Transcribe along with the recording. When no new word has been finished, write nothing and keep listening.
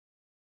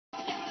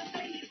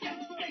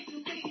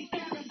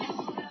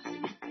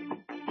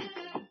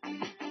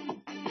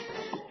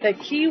The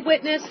key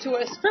witness to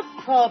a strip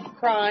club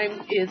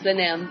crime is an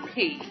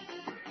MP.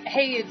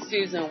 Hey, it's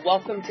Susan.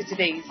 Welcome to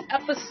today's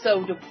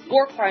episode of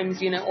War Crimes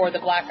Unit, or the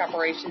Black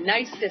Operation.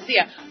 Nice to see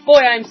ya. Boy,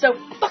 I'm so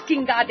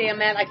fucking goddamn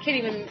mad. I can't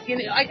even,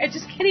 I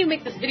just can't even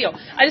make this video.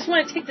 I just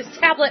want to take this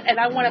tablet and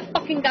I want to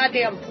fucking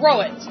goddamn throw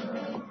it.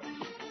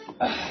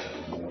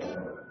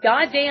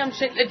 Goddamn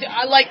shit.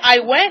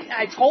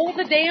 I told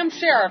the damn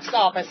sheriff's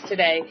office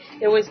today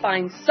it was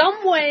find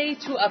some way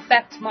to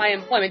affect my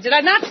employment. Did I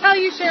not tell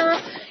you,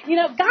 Sheriff?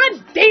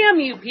 Goddamn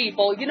you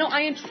people.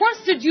 I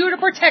entrusted you to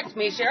protect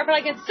me, Sheriff, and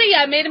I can see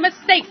I made a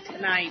mistake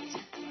tonight.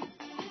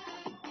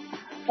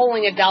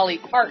 Pulling a Dolly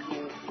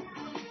Parton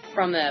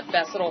from the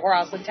best little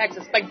whorehouse in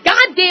Texas. But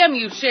goddamn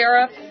you,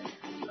 Sheriff.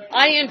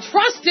 I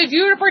entrusted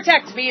you to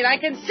protect me, and I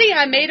can see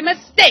I made a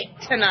mistake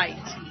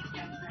tonight.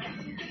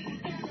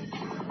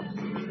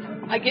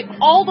 I get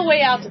all the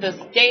way out to this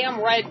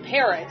damn red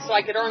parrot so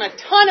I could earn a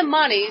ton of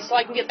money so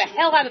I can get the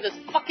hell out of this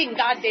fucking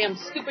goddamn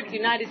stupid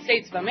United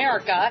States of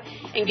America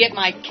and get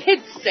my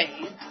kids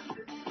saved.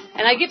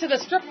 And I get to the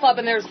strip club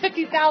and there's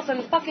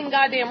 50,000 fucking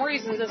goddamn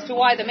reasons as to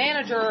why the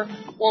manager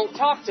won't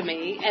talk to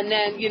me. And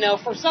then,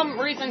 for some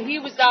reason he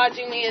was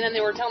dodging me and then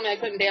they were telling me I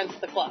couldn't dance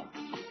at the club.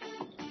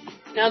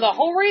 Now the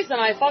whole reason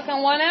I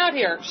fucking went out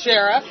here,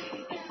 Sheriff,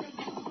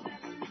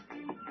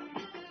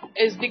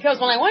 is because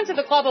when I went to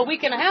the club a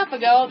week and a half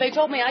ago, they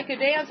told me I could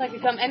dance, I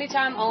could come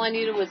anytime. All I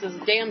needed was this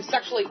damn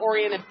sexually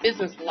oriented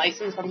business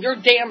license from your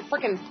damn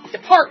freaking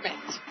department,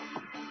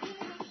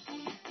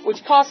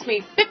 which cost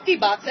me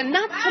 $50, and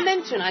not to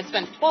mention I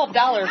spent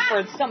 $12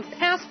 for some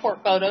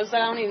passport photos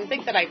that I don't even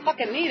think that I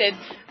fucking needed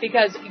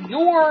because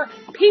your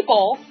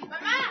people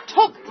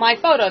took my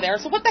photo there.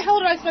 So what the hell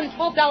did I spend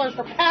 $12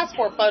 for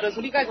passport photos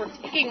when you guys were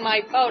taking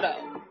my photo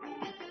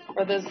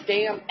for this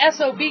damn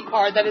SOB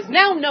card that is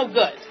now no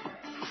good?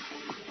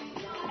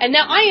 And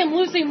now I am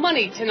losing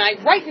money tonight,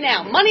 right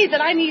now. Money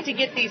that I need to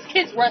get these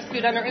kids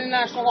rescued under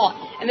international law.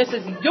 And this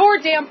is your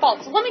damn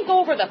fault. So let me go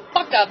over the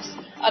fuck-ups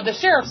of the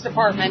Sherriffs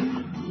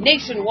Department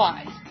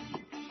nationwide.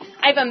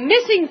 I have a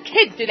missing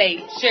kid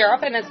today,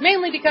 Sheriff, and it's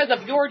mainly because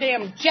of your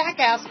damn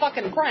jackass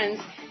fucking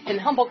friends in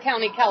Humboldt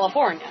County,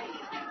 California.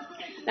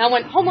 Now,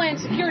 when Homeland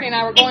Security and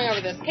I were going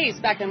over this case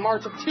back in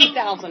March of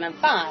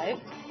 2005,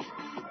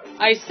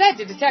 I said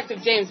to Detective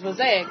James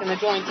Mosaic and the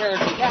Joint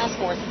Territory Task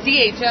Force,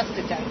 DHS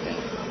detective,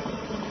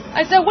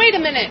 I said, wait a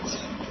minute,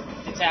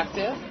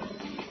 detective.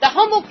 The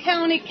Humboldt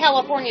County,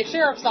 California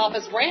Sheriff's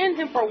Office ran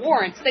him for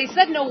warrants. They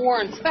said no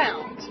warrants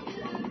found.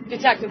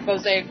 Detective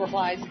Mosaic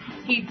replies,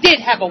 he did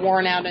have a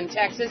warrant out in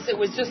Texas. It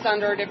was just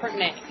under a different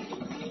name.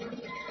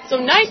 So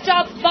nice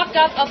job, fuck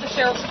up of the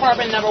Sheriff's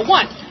Department, number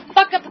one.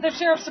 Fuck up of the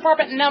Sheriff's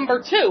Department,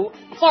 number two,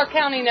 Clark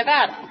County,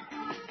 Nevada.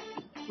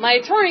 My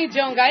attorney,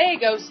 Joan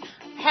Gallegos,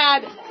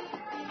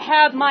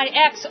 had my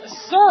ex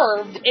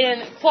served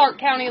in Clark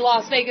County,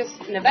 Las Vegas,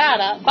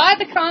 Nevada, by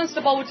the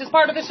constable, which is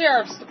part of the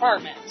Sheriff's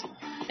Department.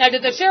 Now,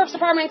 did the Sheriff's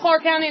Department in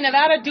Clark County,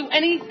 Nevada, do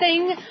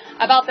anything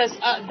about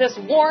this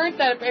warrant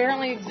that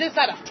apparently exists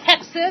out of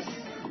Texas?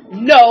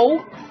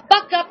 No.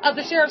 Fuck up of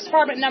the Sheriff's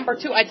Department, number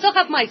two. I'd still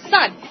have my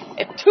son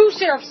if two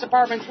Sheriff's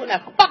Departments wouldn't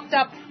have fucked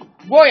up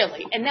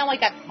royally. And now I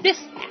got this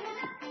back.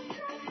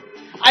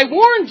 I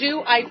warned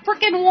you. I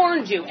frickin'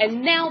 warned you.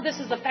 And now this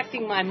is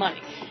affecting my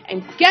money.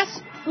 And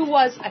guess who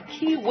was a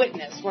key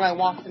witness when I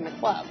walked in the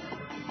club?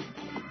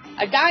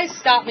 A guy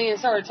stopped me and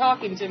started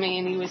talking to me,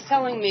 and he was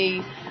telling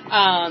me,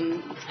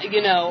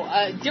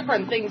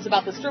 different things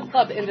about the strip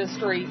club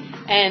industry.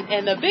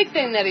 And the big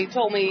thing that he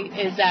told me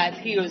is that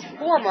he was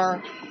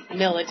former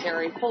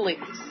military police.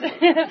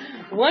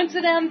 Once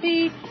an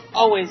MP,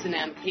 always an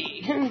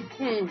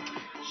MP.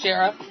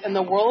 Sheriff, in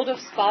the world of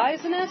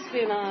spies and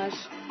espionage,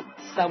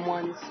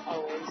 someone's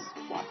always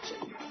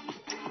watching.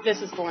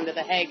 This is going to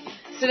The Hague.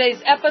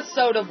 Today's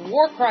episode of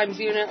War Crimes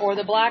Unit, or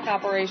the Black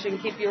Operation.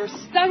 Keep your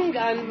stun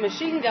gun,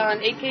 machine gun,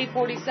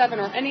 AK-47,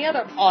 or any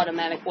other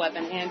automatic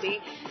weapon handy.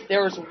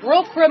 There's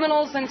real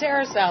criminals and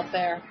terrorists out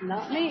there.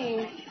 Not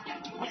me.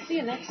 I'll see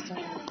you next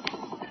time.